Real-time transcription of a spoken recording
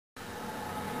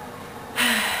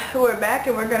we're back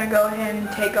and we're going to go ahead and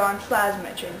take on Slaz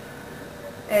mission.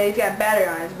 He's got a battery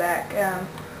on his back.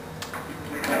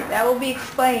 That will be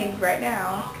explained right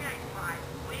now.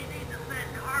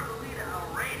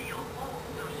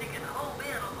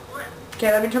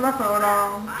 Okay, let me turn my phone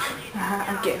on.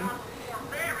 I'm kidding.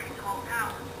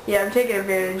 Yeah, I'm taking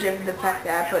advantage of the fact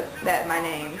that I put that in my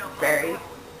name very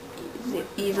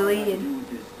easily and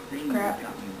crap.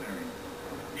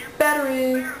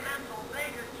 Battery.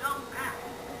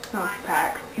 Oh,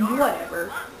 pack.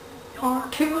 Whatever.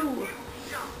 R2.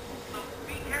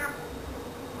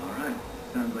 Alright,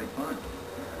 sounds like fun.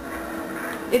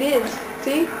 It is.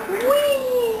 See?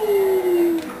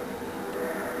 Whee!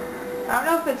 I don't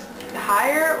know if it's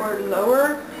higher or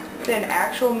lower than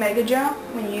actual Mega Jump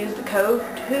when you use the code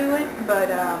to it, but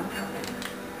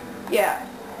yeah.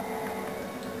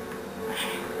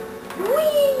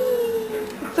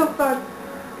 Whee! It's so fun.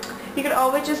 You can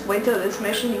always just wait till this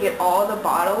mission to get all the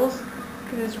bottles,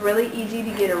 because it's really easy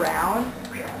to get around.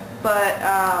 But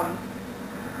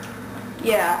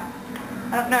yeah,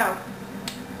 I don't know.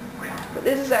 But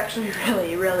this is actually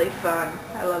really, really fun.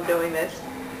 I love doing this.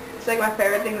 It's like my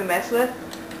favorite thing to mess with.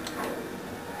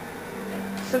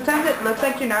 Sometimes it looks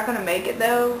like you're not going to make it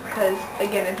though, because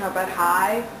again it's not that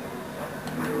high.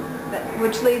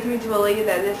 Which leads me to believe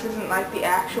that this isn't like the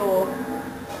actual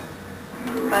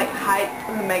like height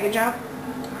of the Mega Jump.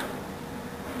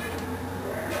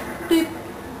 Beep.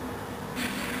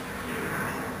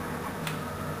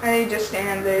 And he just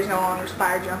stands there, he's no longer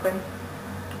spire jumping.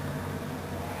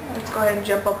 Let's go ahead and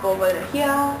jump up over the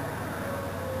hill.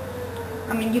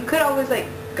 I mean, you could always like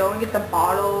go and get the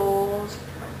bottles,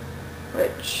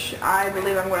 which I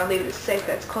believe I'm going to leave the safe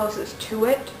that's closest to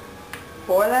it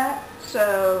for that.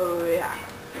 So yeah.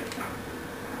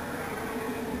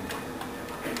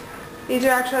 These are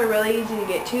actually really easy to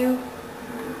get to.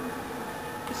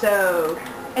 So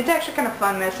it's actually kind of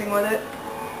fun messing with it.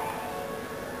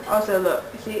 Also look,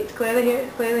 see it's clearly here,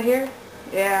 clearly here.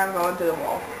 Yeah, I'm going through the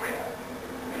wall.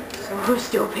 So we're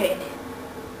stupid.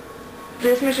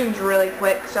 This mission's really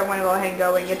quick, so I'm going to go ahead and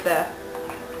go and get the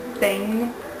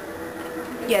thing.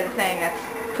 Yeah, the thing, that's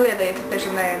clearly its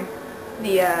official name.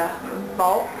 The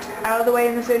vault out of the way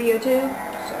in this video too.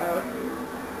 So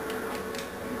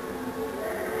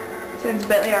since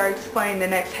Bentley already explained the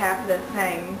next half of the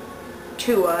thing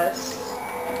to us,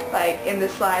 like in the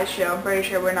slideshow, I'm pretty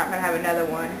sure we're not going to have another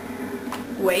one.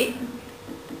 Wait.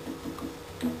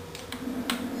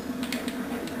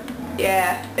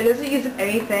 Yeah, it doesn't use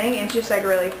anything, it's just like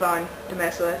really fun to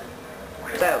mess with.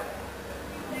 So.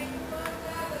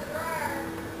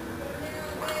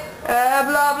 Blah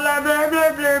blah blah blah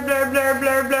blah blah blah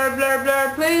blah blah blah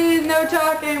blah. Please no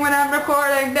talking when I'm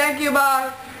recording. Thank you,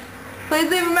 bye. Please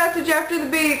leave a message after the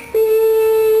beep.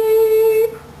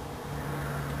 Beep.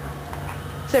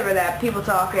 Except for that, people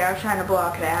talking, I was trying to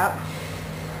block it out.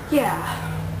 Yeah.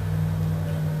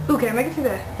 Ooh, can I make it to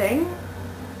the thing?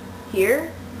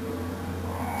 Here?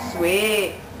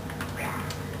 Sweet.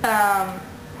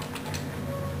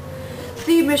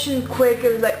 See, mission quick,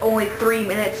 it was like only 3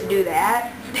 minutes to do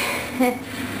that. And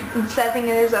the sad thing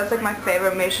is, that's like my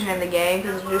favorite mission in the game,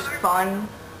 because it's just fun.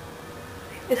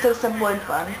 It's so simple and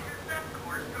fun.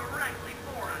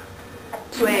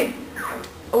 Sweet.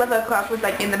 11 o'clock was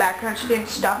like in the background, she didn't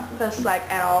stop us like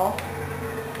at all.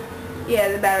 Yeah,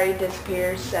 the battery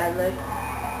disappears, sadly.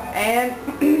 And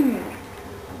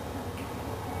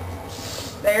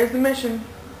there's the mission.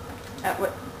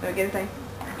 What? Did I get anything?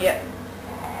 Yep.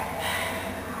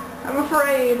 I'm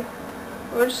afraid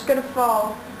we're just gonna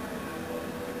fall.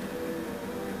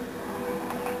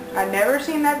 I've never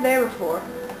seen that there before.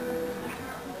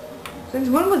 Since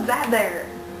when was that there?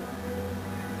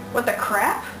 What the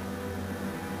crap?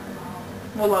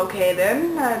 Well, okay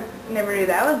then. I never knew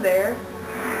that was there.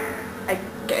 I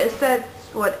guess that's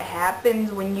what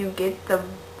happens when you get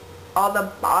all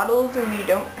the bottles and you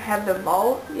don't have the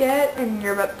vault yet and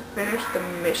you're about to finish the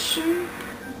mission.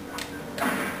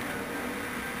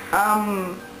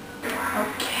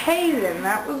 Okay then,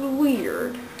 that was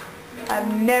weird.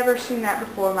 I've never seen that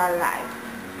before in my life.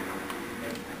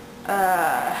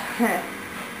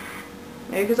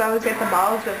 Maybe because I always get the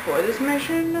bottles before this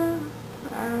mission? No,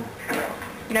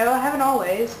 I haven't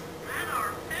always.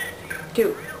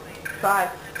 2, 5,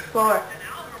 4,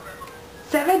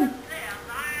 7,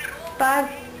 5,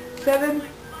 7,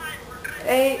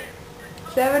 8,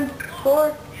 7,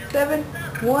 4, 7,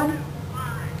 1,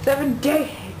 7, 8.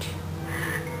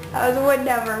 That was a would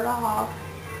never off.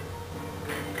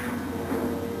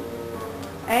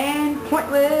 And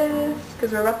pointless,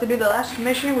 because we're about to do the last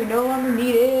mission, we no longer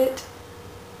need it.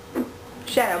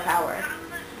 Shadow power.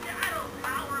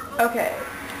 Okay.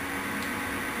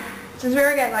 since we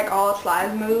already got like all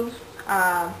Sly's moves,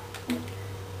 no,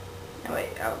 wait,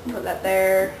 I'll put that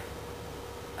there.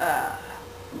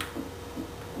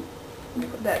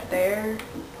 Put that there.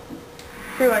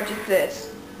 Pretty much it's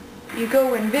this. You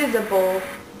go invisible,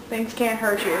 things can't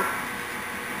hurt you.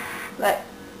 Like,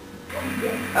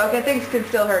 okay, things can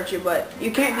still hurt you, but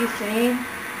you can't be seen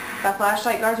by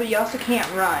flashlight guards, but you also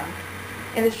can't run.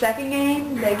 In the second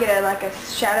game, they get like a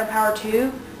shadow power 2,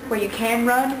 where you can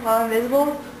run while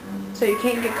invisible, so you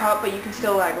can't get caught, but you can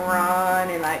still like run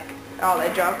and like all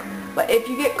that junk. But if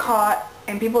you get caught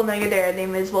and people know you're there, the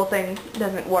invisible thing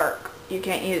doesn't work. You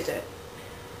can't use it.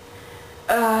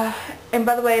 And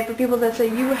by the way, for people that say,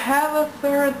 you have a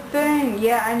third thing,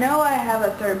 yeah, I know I have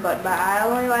a third button, but I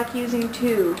only like using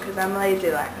 2, because I'm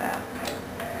lazy like that.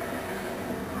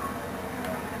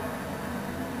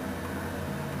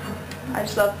 I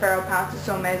just love Pharaoh Pounce, it's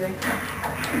so amazing.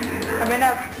 I may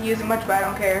not use it much, but I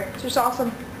don't care. It's just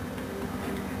awesome.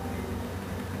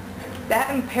 That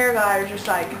and Paraglider is just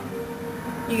like,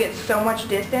 you get so much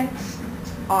distance.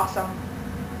 It's awesome.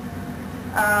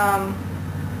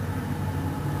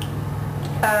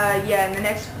 Yeah, in the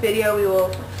next video we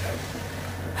will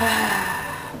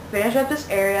finish up this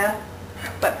area.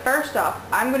 But first off,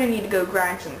 I'm going to need to go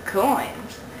grind some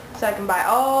coins so I can buy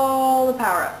all the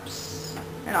power-ups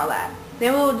and all that.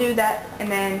 Then we'll do that,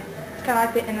 and then it's kind of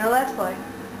like the end of the Let's Play.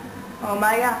 Oh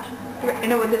my gosh. We're going to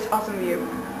end it with this awesome view.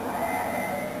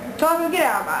 So I'm going to get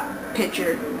out of my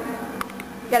picture.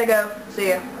 Gotta go. See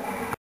ya.